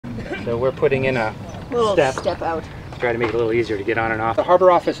So we're putting in a little step out. Try to make it a little easier to get on and off. The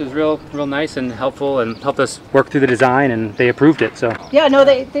harbor office was real nice and helpful and helped us work through the design, and they approved it. So yeah, no,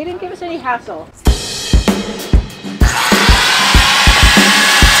 they didn't give us any hassle.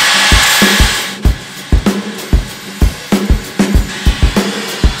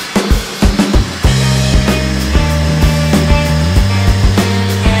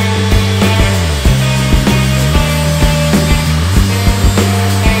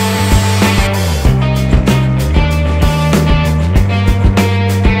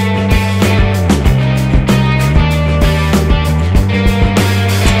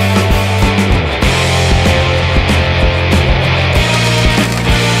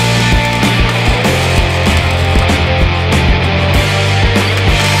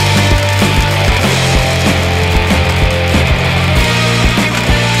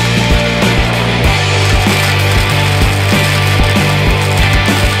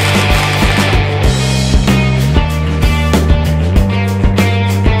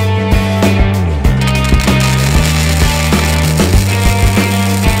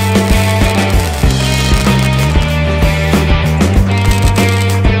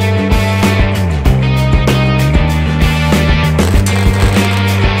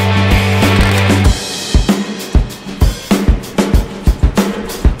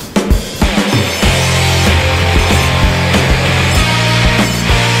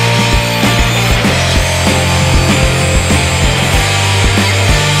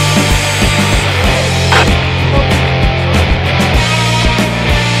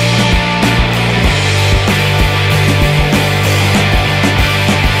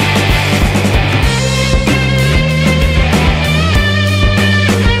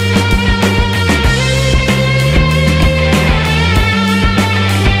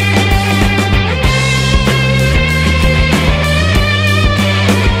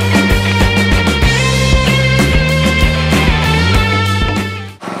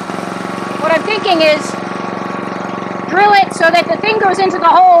 Is drill it so that the thing goes into the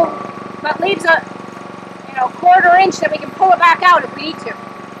hole but leaves a quarter-inch that we can pull it back out if we need to. You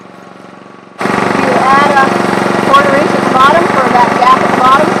add a quarter-inch at the bottom for that gap at the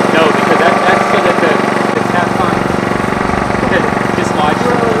bottom? No, because that's so that the tap on dislodges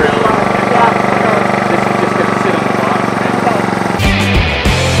the drill. Yeah. This is just going to sit on the bottom.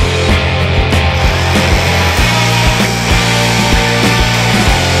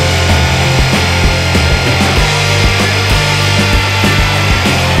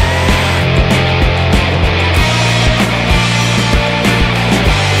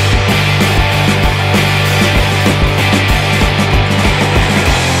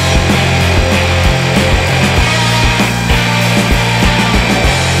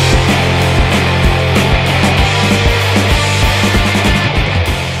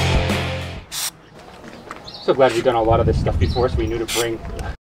 So glad we've done a lot of this stuff before, so we knew to bring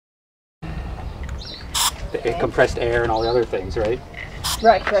the compressed air and all the other things, right?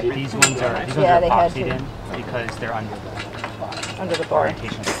 Right. So these ones are epoxied in because they're under the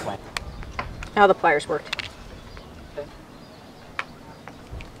orientation of the plant. How the pliers worked. Okay.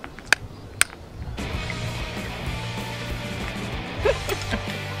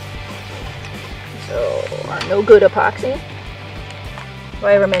 So, no good epoxy. Have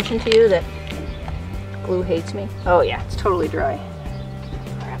I ever mentioned to you that glue hates me? Oh yeah, it's totally dry.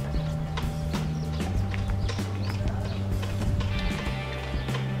 Crap.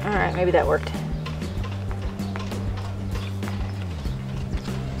 Alright, maybe that worked.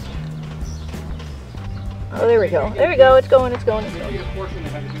 Oh, there we go. There we go. It's going. It's going. It's going.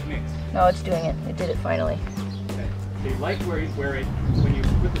 No, it's doing it. It did it finally. Okay. So you like where it, when you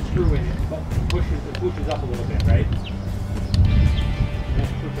put the screw in, it pushes up a little bit, right? It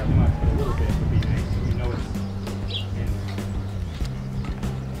doesn't push up much, but a little bit would be nice. So we know it's in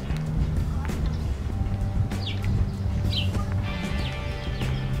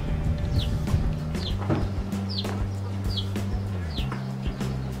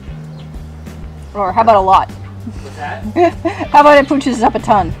there. Or how about a lot? What's that? How about it pushes up a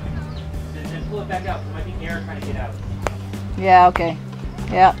ton? Then pull it back out. There might be air trying to get out. Yeah, okay.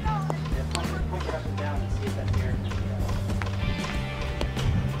 Yeah. Pump it up and down and see if that air can get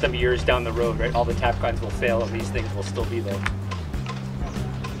out. Some years down the road, right? All the tap guns will fail and these things will still be there.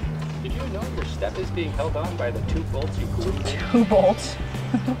 Did you know your step is being held on by the 2 bolts you glued in? 2 bolts.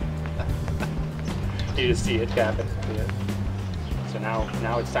 You just see it happen. So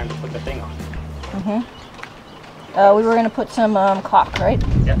now it's time to put the thing on. We were going to put some caulk, right?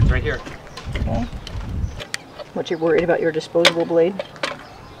 Yeah, it's right here. Okay. What, you're worried about your disposable blade?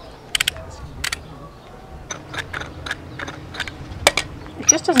 It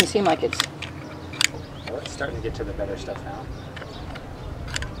just doesn't doesn't seem like it's... Well, it's starting to get to the better stuff now.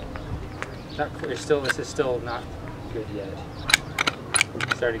 Not clear, still, this is still not good yet.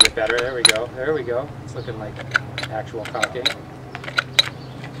 Starting to get better. There we go. There we go. It's looking like actual caulking.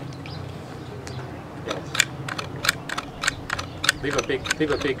 Yes. Leave a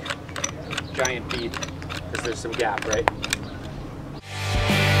big giant bead because there's some gap, right?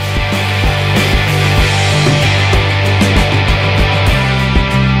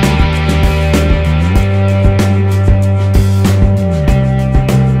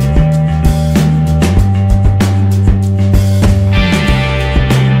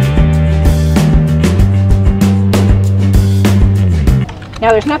 Now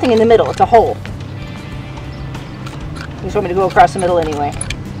there's nothing in the middle, it's a hole. You just want me to go across the middle anyway.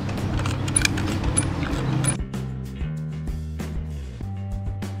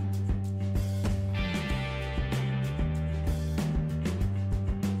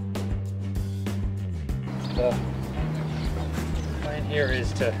 The plan here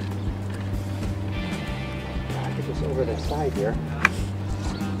is to get this over the side here.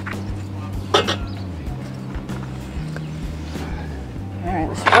 Alright,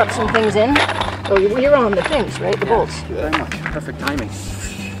 let's drop some things in. Oh, you're on the things, right? The bolts. Thank you very much. Perfect timing.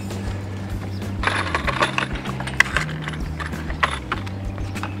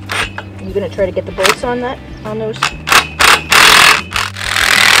 Are you going to try to get the bolts on that? On those?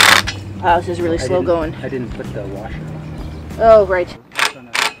 Wow, this is really slow going. I didn't put the washer on. Oh, right. On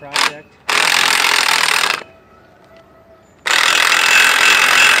a project.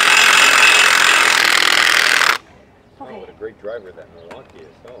 What a great driver that Milwaukee is.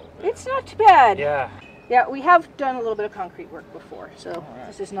 Oh, It's not too bad. Yeah. Yeah, we have done a little bit of concrete work before, so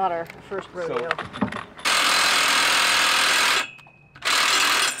this is not our first rodeo.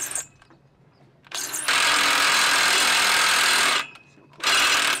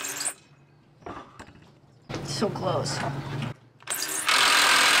 So close.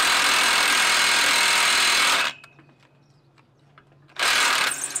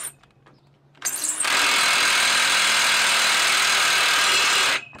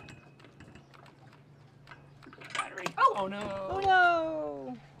 Oh no! Oh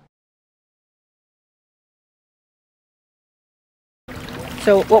no!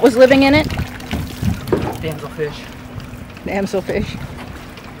 So what was living in it? Damselfish. Damselfish.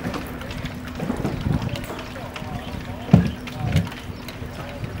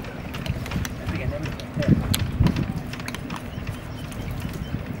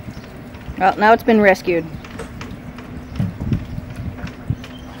 Well, now it's been rescued.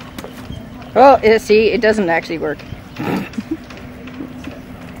 Oh, see, it doesn't actually work.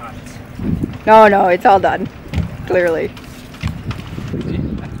 No, it's all done. Clearly.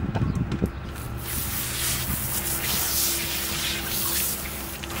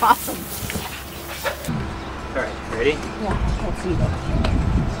 Awesome. All right, ready? Yeah, let's see that.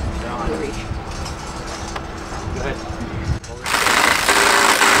 Reach. Go ahead.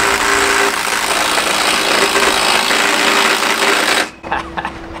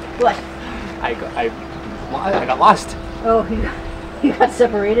 What? I got lost. Oh, you got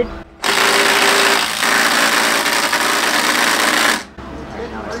separated?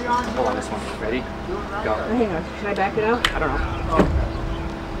 Hold on, this one. Ready? Go. Oh, hang on. Should I back it out? I don't know.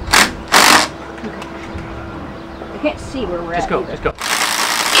 I can't see where we're Just at. go. Either. Just go.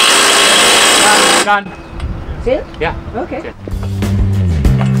 Done. See it? Yeah. Okay. That's it.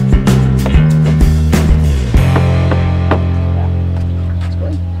 It's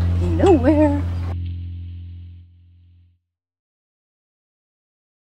going nowhere.